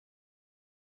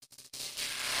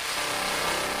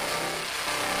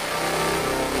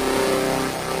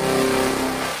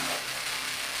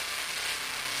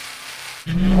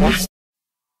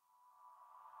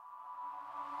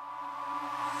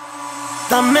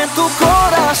Dame tu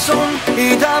corazón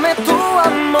y dame tu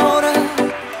amor.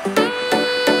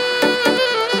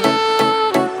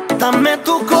 Dame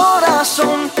tu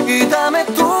corazón y dame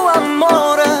tu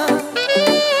amor.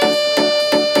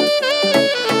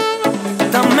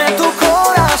 Dame tu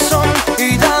corazón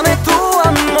y dame tu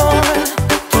amor.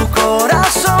 Tu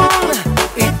corazón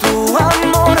y tu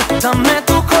amor. Dame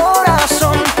tu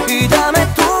corazón y dame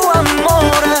tu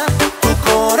amor. Tu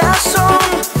corazón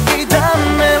y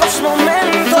dame los momentos.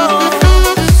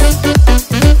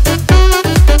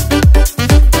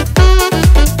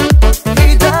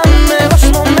 Y dame los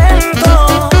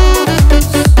momentos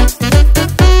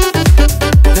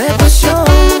de pasión,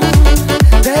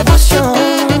 de pasión.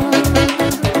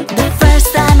 The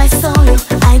first time I saw you,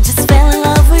 I just fell in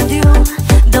love with you.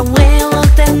 The way you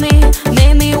looked at me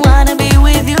made me wanna be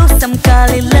with you. Some call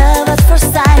it love at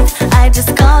first sight, I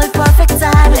just call it perfect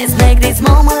time. Let's make this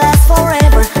moment last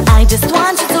forever. I just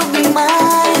want you to be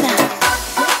mine.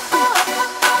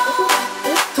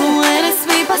 Tú eres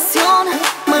mi pasión,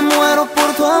 Me muero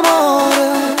por tu amor.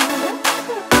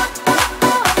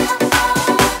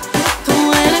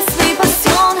 tú eres mi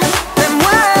pasión. Me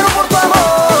muero por tu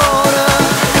amor.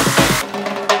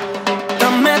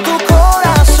 Dame tu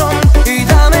corazón y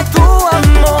dame tu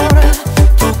amor.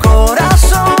 Tu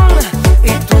corazón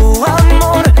y tu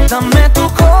amor. Dame tu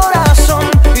corazón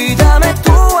y dame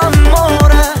tu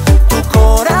amor. Tu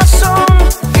corazón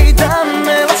y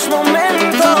dame los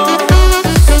momentos.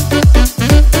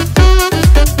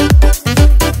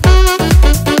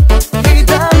 Y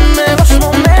dame los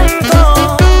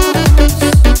momentos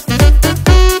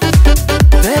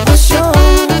de pasión,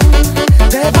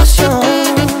 de pasión.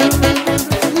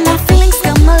 My feelings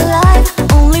come alive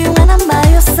only when I'm by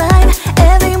your side.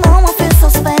 Every moment feels so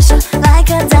special, like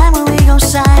a diamond we gon'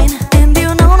 shine. And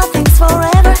you know nothing's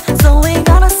forever, so we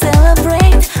gonna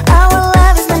celebrate. Our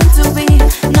love is meant to be,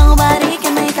 nobody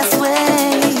can make us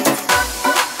wait.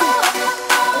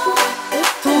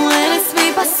 Tú eres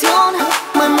mi pasión,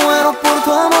 Me muero por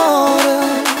tu amor.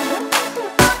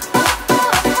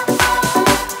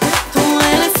 tú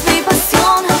eres mi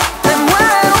pasión. Me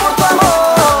muero por tu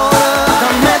amor.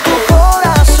 Dame tu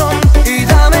corazón y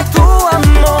dame tu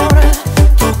amor.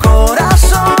 Tu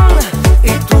corazón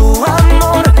y tu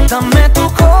amor. Dame tu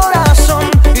corazón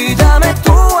y dame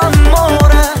tu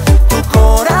amor. Tu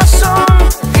corazón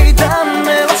y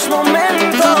dame los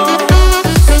momentos.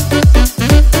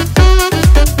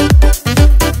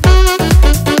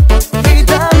 Y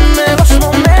dame los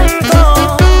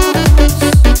momentos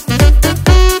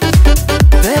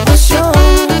de pasión,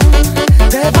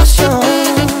 de pasión.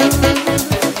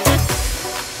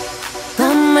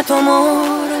 Dame tu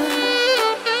amor,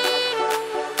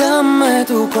 dame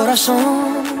tu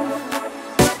corazón.